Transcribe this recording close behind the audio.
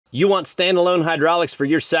You want standalone hydraulics for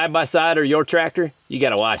your side-by-side or your tractor? You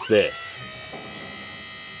gotta watch this.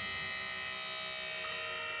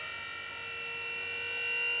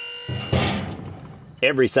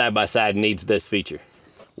 Every side-by-side needs this feature.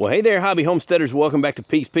 Well, hey there, hobby homesteaders. Welcome back to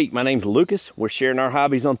Peak's Peak. My name's Lucas. We're sharing our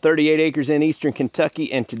hobbies on 38 acres in eastern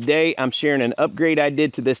Kentucky, and today I'm sharing an upgrade I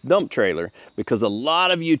did to this dump trailer because a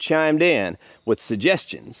lot of you chimed in with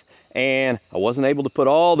suggestions, and I wasn't able to put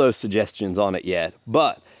all those suggestions on it yet,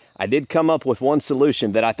 but I did come up with one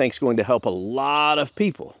solution that I think is going to help a lot of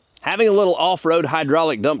people. Having a little off-road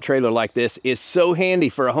hydraulic dump trailer like this is so handy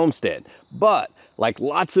for a homestead, but like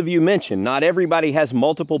lots of you mentioned, not everybody has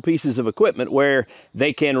multiple pieces of equipment where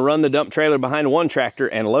they can run the dump trailer behind one tractor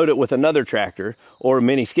and load it with another tractor or a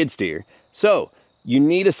mini skid steer. So you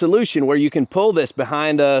need a solution where you can pull this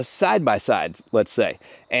behind a side-by-side, let's say,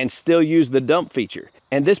 and still use the dump feature.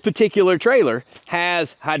 And this particular trailer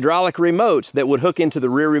has hydraulic remotes that would hook into the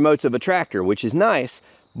rear remotes of a tractor, which is nice,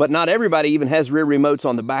 but not everybody even has rear remotes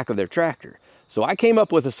on the back of their tractor. So I came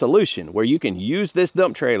up with a solution where you can use this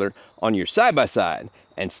dump trailer on your side-by-side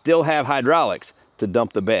and still have hydraulics to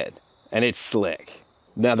dump the bed. And it's slick.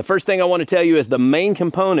 Now, the first thing I want to tell you is the main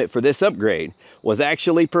component for this upgrade was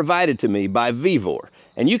actually provided to me by Vevor.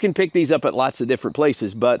 And you can pick these up at lots of different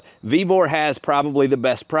places, but Vevor has probably the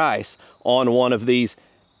best price on one of these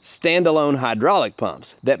standalone hydraulic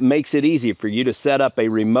pumps that makes it easy for you to set up a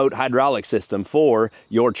remote hydraulic system for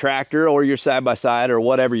your tractor or your side-by-side or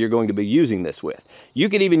whatever you're going to be using this with. You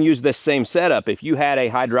could even use this same setup if you had a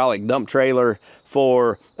hydraulic dump trailer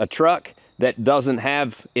for a truck that doesn't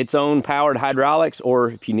have its own powered hydraulics, or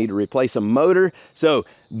if you need to replace a motor. So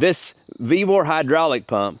this Vevor hydraulic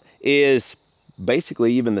pump is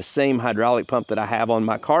basically even the same hydraulic pump that I have on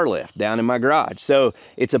my car lift down in my garage. So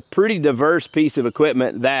it's a pretty diverse piece of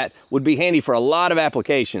equipment that would be handy for a lot of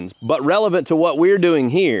applications, but relevant to what we're doing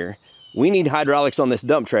here, we need hydraulics on this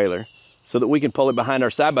dump trailer so that we can pull it behind our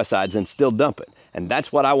side-by-sides and still dump it. And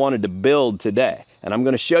that's what I wanted to build today. And I'm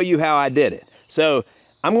going to show you how I did it. So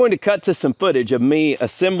I'm going to cut to some footage of me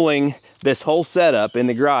assembling this whole setup in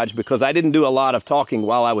the garage because I didn't do a lot of talking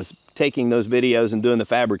while I was taking those videos and doing the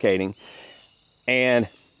fabricating. And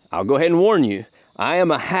I'll go ahead and warn you, I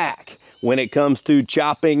am a hack when it comes to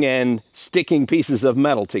chopping and sticking pieces of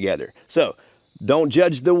metal together. So don't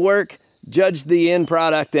judge the work, judge the end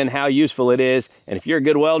product and how useful it is. And if you're a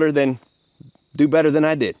good welder, then do better than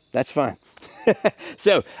I did. That's fine.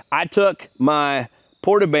 So I took my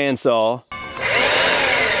porta bandsaw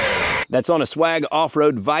that's on a Swag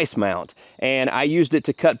off-road vise mount, and I used it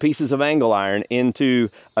to cut pieces of angle iron into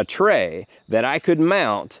a tray that I could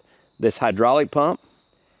mount this hydraulic pump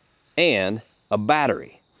and a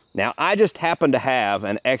battery. Now, I just happen to have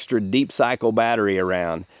an extra deep cycle battery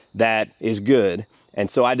around that is good,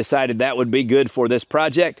 and so I decided that would be good for this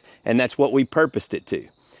project, and that's what we purposed it to.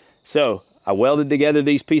 So I welded together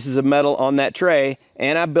these pieces of metal on that tray,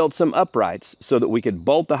 and I built some uprights so that we could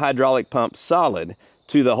bolt the hydraulic pump solid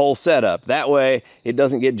to the whole setup. That way it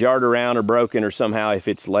doesn't get jarred around or broken or somehow if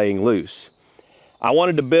it's laying loose. I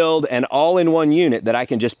wanted to build an all-in-one unit that I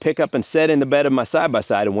can just pick up and set in the bed of my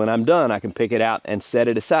side-by-side, and when I'm done I can pick it out and set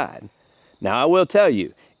it aside. Now I will tell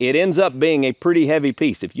you, it ends up being a pretty heavy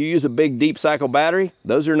piece. If you use a big deep cycle battery,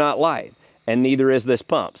 those are not light, and neither is this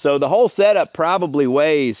pump. So the whole setup probably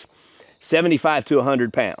weighs 75 to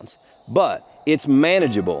 100 pounds, but it's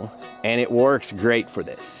manageable and it works great for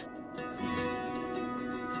this.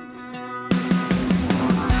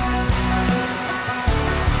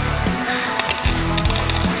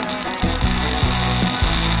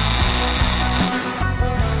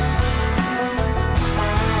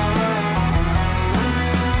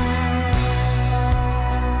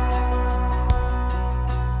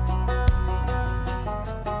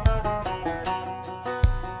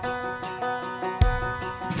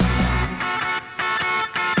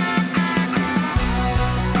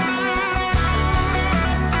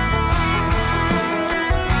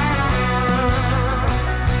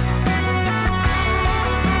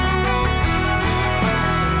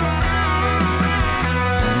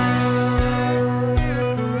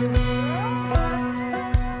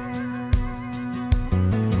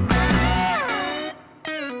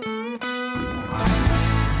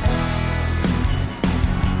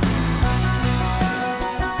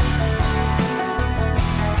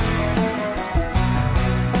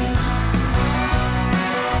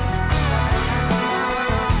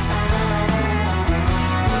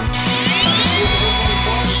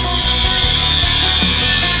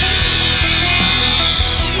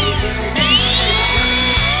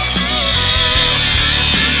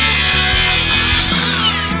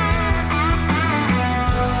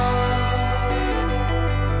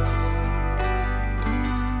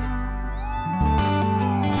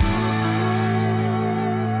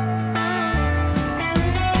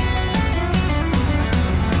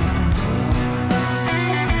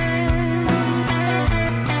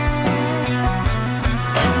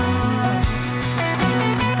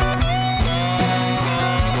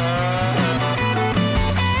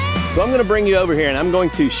 So I'm gonna bring you over here and I'm going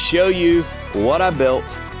to show you what I built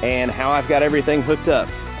and how I've got everything hooked up.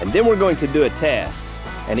 And then we're going to do a test.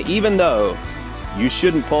 And even though you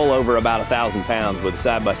shouldn't pull over about 1,000 pounds with a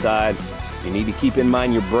side-by-side, you need to keep in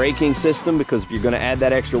mind your braking system, because if you're gonna add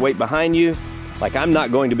that extra weight behind you, like I'm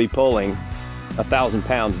not going to be pulling 1,000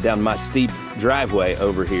 pounds down my steep driveway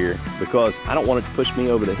over here because I don't want it to push me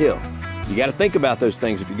over the hill. You got to think about those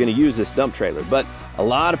things if you're going to use this dump trailer, but a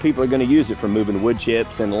lot of people are going to use it for moving wood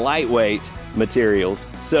chips and lightweight materials,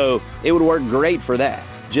 so it would work great for that.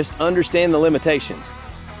 Just understand the limitations.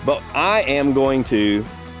 But I am going to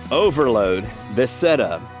overload this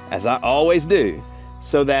setup, as I always do,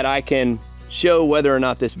 so that I can show whether or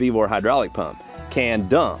not this VEVOR hydraulic pump can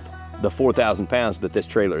dump the 4,000 pounds that this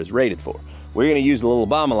trailer is rated for. We're gonna use a little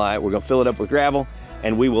Bombelite, we're gonna fill it up with gravel,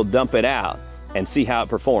 and we will dump it out and see how it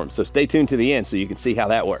performs. So stay tuned to the end so you can see how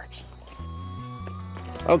that works.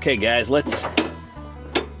 Okay guys, let's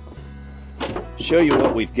show you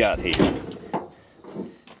what we've got here.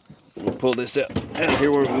 We'll pull this up out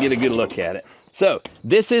here where we can get a good look at it. So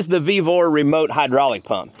this is the VEVOR remote hydraulic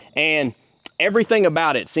pump, and everything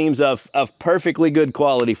about it seems of perfectly good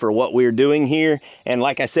quality for what we're doing here. And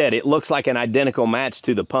like I said, it looks like an identical match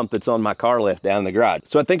to the pump that's on my car lift down in the garage.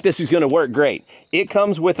 So I think this is gonna work great. It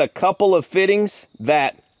comes with a couple of fittings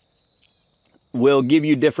that will give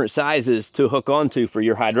you different sizes to hook onto for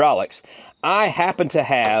your hydraulics. I happen to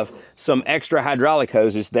have some extra hydraulic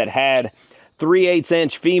hoses that had 3/8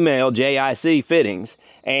 inch female JIC fittings,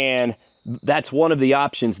 and that's one of the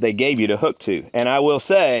options they gave you to hook to. And I will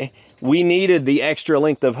say, we needed the extra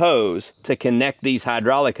length of hose to connect these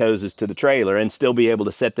hydraulic hoses to the trailer and still be able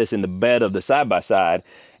to set this in the bed of the side-by-side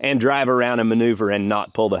and drive around and maneuver and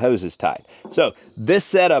not pull the hoses tight. So this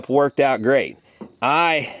setup worked out great.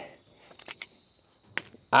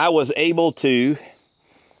 I was able to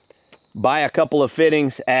buy a couple of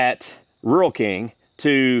fittings at Rural King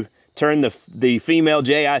to turn the female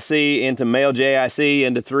JIC into male JIC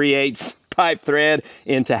into 3/8 pipe thread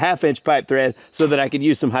into 1/2 inch pipe thread so that I could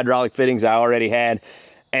use some hydraulic fittings I already had.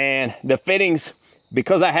 And the fittings,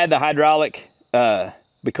 because I had the hydraulic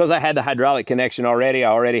connection already, I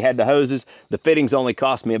already had the hoses, the fittings only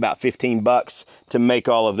cost me about 15 bucks to make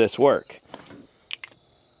all of this work.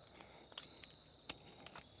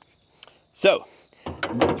 So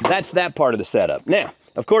that's that part of the setup. Now,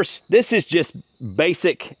 of course, this is just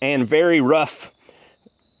basic and very rough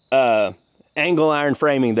angle iron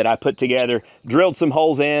framing that I put together, drilled some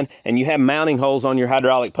holes in, and you have mounting holes on your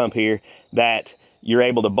hydraulic pump here that you're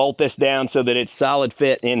able to bolt this down so that it's solid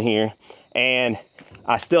fit in here. And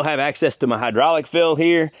I still have access to my hydraulic fill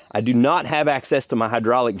here. I do not have access to my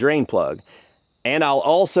hydraulic drain plug. And I'll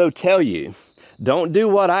also tell you, don't do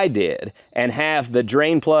what I did and have the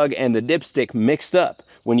drain plug and the dipstick mixed up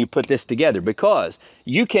when you put this together, because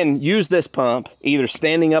you can use this pump either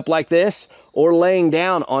standing up like this or laying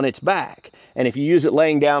down on its back. And if you use it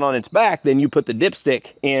laying down on its back, then you put the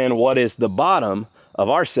dipstick in what is the bottom of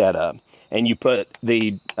our setup, and you put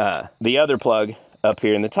the other plug up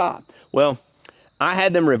here in the top. Well, I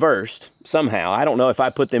had them reversed somehow. I don't know if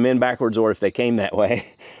I put them in backwards or if they came that way,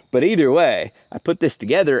 but either way, I put this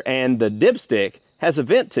together and the dipstick has a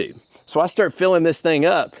vent tube. So I start filling this thing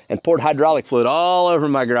up and poured hydraulic fluid all over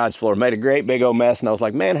my garage floor, made a great big old mess, and I was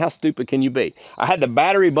like, man, how stupid can you be? I had the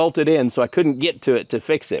battery bolted in, so I couldn't get to it to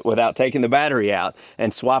fix it without taking the battery out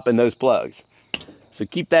and swapping those plugs. So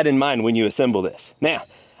keep that in mind when you assemble this. Now,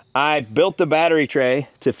 I built the battery tray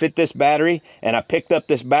to fit this battery, and I picked up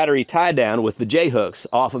this battery tie down with the J-hooks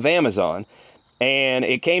off of Amazon, and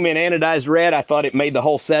it came in anodized red. I thought it made the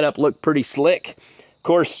whole setup look pretty slick. Of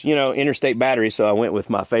course, you know, interstate battery, so I went with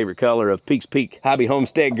my favorite color of Peak Hobby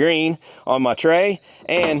Homestead green on my tray,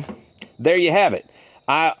 and there you have it.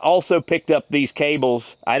 I also picked up these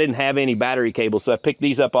cables. I didn't have any battery cables, so I picked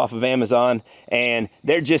these up off of Amazon, and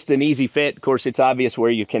they're just an easy fit. Of course, it's obvious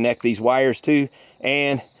where you connect these wires to,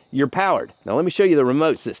 and you're powered. Now let me show you the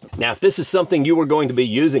remote system. Now, if this is something you were going to be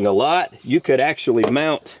using a lot, you could actually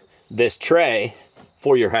mount this tray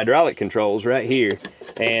for your hydraulic controls right here,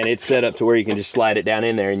 and it's set up to where you can just slide it down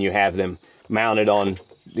in there and you have them mounted on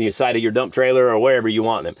the side of your dump trailer or wherever you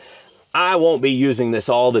want them. I won't be using this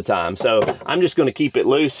all the time, so I'm just going to keep it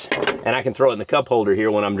loose, and I can throw it in the cup holder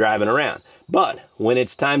here when I'm driving around. But when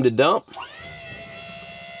it's time to dump,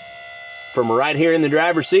 from right here in the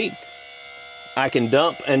driver's seat, I can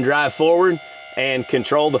dump and drive forward and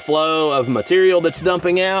control the flow of material that's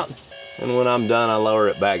dumping out, and when I'm done, I lower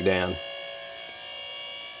it back down.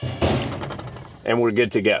 And we're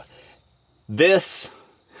good to go. This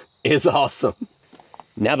is awesome.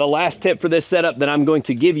 Now the last tip for this setup that I'm going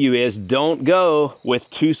to give you is don't go with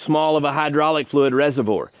too small of a hydraulic fluid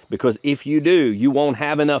reservoir, because if you do, you won't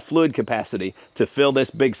have enough fluid capacity to fill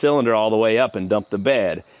this big cylinder all the way up and dump the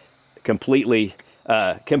bed completely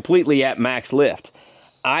at max lift.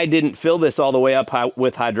 I didn't fill this all the way up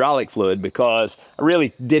with hydraulic fluid because I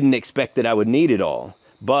really didn't expect that I would need it all,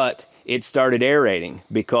 but it started aerating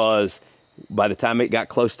because by the time it got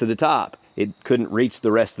close to the top, it couldn't reach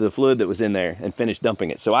the rest of the fluid that was in there and finish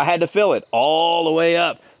dumping it. So I had to fill it all the way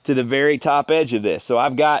up to the very top edge of this. So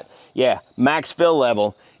I've got, max fill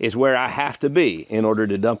level is where I have to be in order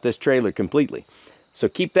to dump this trailer completely. So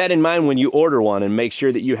keep that in mind when you order one and make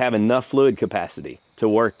sure that you have enough fluid capacity to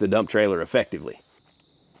work the dump trailer effectively.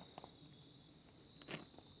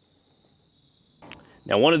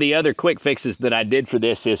 Now, one of the other quick fixes that I did for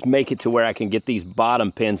this is make it to where I can get these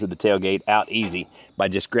bottom pins of the tailgate out easy by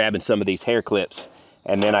just grabbing some of these hair clips,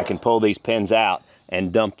 and then I can pull these pins out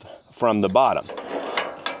and dump from the bottom.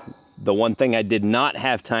 The one thing I did not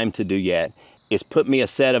have time to do yet is put me a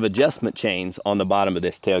set of adjustment chains on the bottom of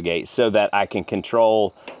this tailgate so that I can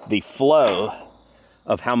control the flow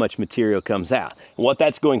of how much material comes out. And what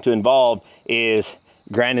that's going to involve is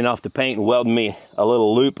grinding off the paint and welding me a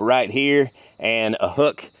little loop right here and a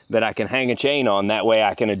hook that I can hang a chain on. That way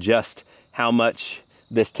I can adjust how much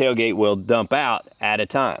this tailgate will dump out at a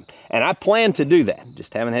time. And I plan to do that,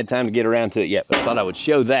 just haven't had time to get around to it yet, but I thought I would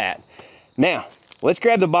show that. Now, let's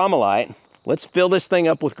grab the Bombolite. Let's fill this thing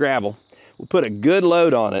up with gravel. We'll put a good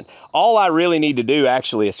load on it. All I really need to do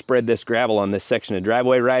actually is spread this gravel on this section of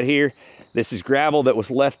driveway right here. This is gravel that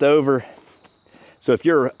was left over. So if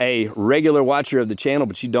you're a regular watcher of the channel,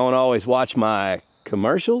 but you don't always watch my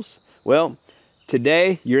commercials, well,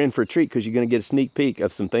 today you're in for a treat because you're going to get a sneak peek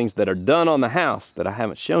of some things that are done on the house that I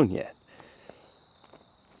haven't shown yet.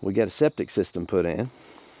 We got a septic system put in,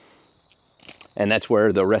 and that's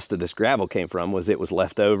where the rest of this gravel came from. Was it was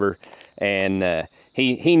left over, and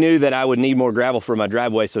he knew that I would need more gravel for my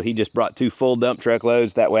driveway, so he just brought 2 full dump truck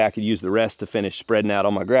loads. That way I could use the rest to finish spreading out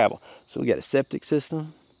on my gravel. So we got a septic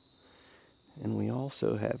system. And we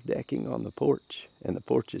also have decking on the porch, and the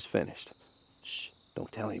porch is finished. Shh,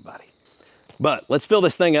 don't tell anybody. But let's fill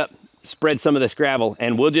this thing up, spread some of this gravel,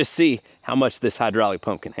 and we'll just see how much this hydraulic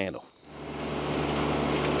pump can handle.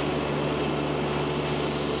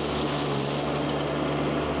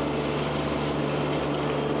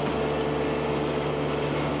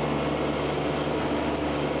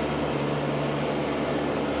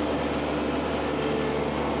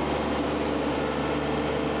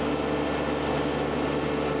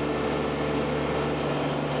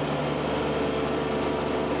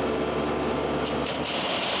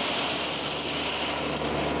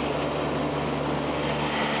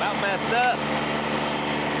 Messed up.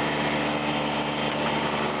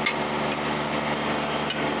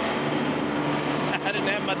 I didn't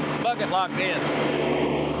have my bucket locked in.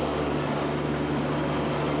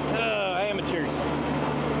 Oh, amateurs.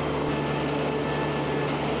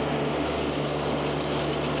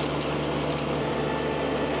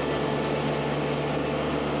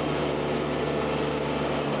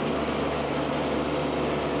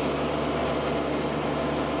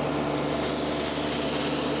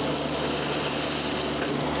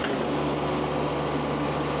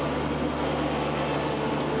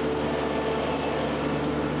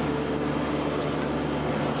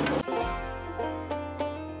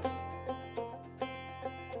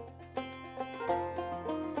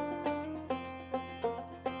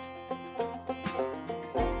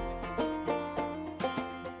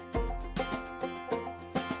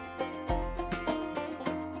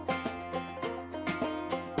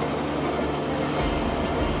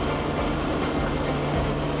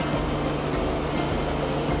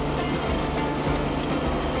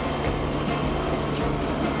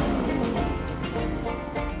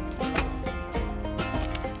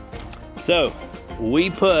 So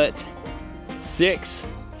we put 6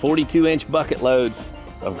 42-inch bucket loads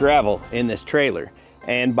of gravel in this trailer,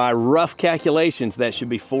 and by rough calculations that should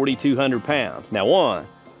be 4,200 pounds. Now one,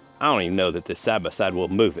 I don't even know that this side-by-side will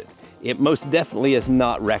move it. It most definitely is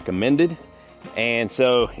not recommended, and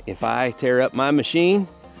so if I tear up my machine,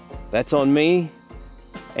 that's on me,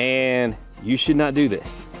 and you should not do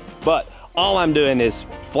this. But all I'm doing is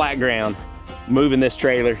flat ground, moving this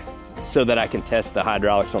trailer so that I can test the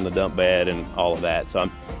hydraulics on the dump bed and all of that. So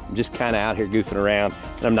I'm just kind of out here goofing around,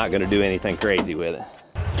 and I'm not going to do anything crazy with it.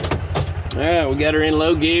 All right, we got her in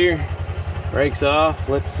low gear, brakes off.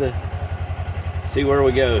 Let's see where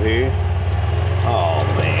we go here. Oh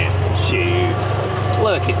man, shoot.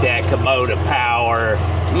 Look at that Kubota power,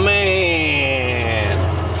 man.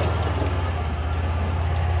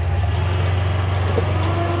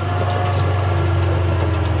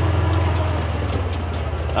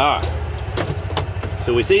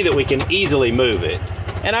 so we see that we can easily move it.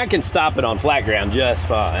 And I can stop it on flat ground just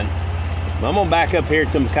fine. I'm gonna back up here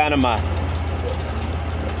to kind of my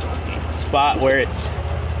spot where it's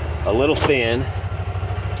a little thin.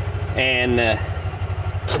 And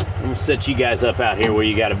I'm gonna set you guys up out here where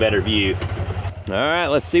you got a better view. All right,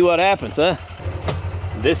 let's see what happens, huh?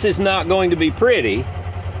 This is not going to be pretty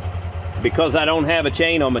because I don't have a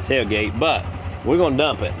chain on my tailgate, but we're gonna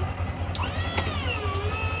dump it.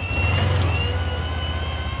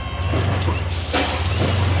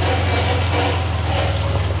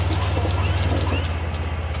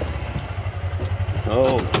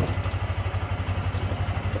 Oh.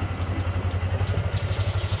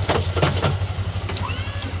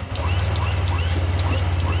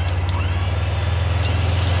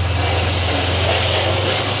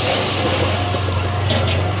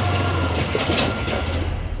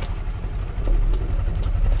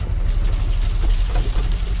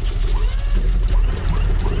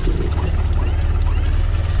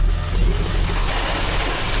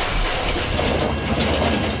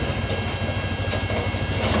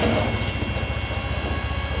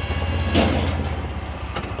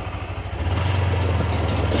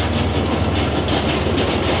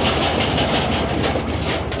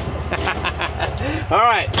 All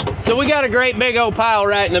right, so we got a great big old pile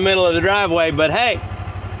right in the middle of the driveway, but hey,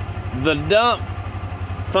 the dump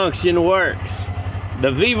function works. The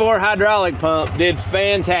Vevor hydraulic pump did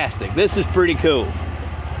fantastic. This is pretty cool.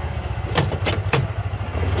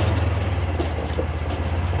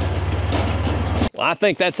 Well, I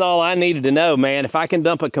think that's all I needed to know, man. If I can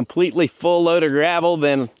dump a completely full load of gravel,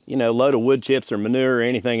 then, you know, load of wood chips or manure or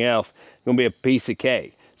anything else, it's gonna be a piece of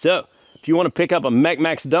cake. So, if you want to pick up a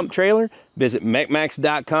MechMaxx dump trailer, visit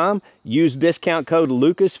MechMaxx.com. Use discount code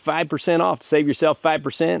Lucas, 5% off to save yourself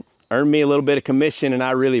 5%. Earn me a little bit of commission, and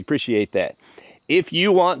I really appreciate that. If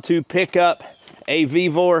you want to pick up a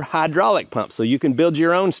Vevor hydraulic pump so you can build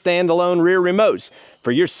your own standalone rear remotes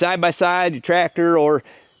for your side-by-side, your tractor, or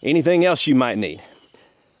anything else you might need,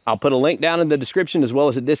 I'll put a link down in the description as well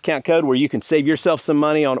as a discount code where you can save yourself some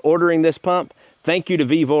money on ordering this pump. Thank you to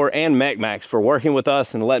Vevor and MechMaxx for working with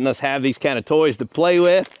us and letting us have these kind of toys to play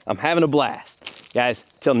with. I'm having a blast. Guys,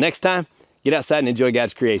 till next time, get outside and enjoy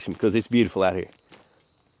God's creation because it's beautiful out here.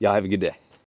 Y'all have a good day.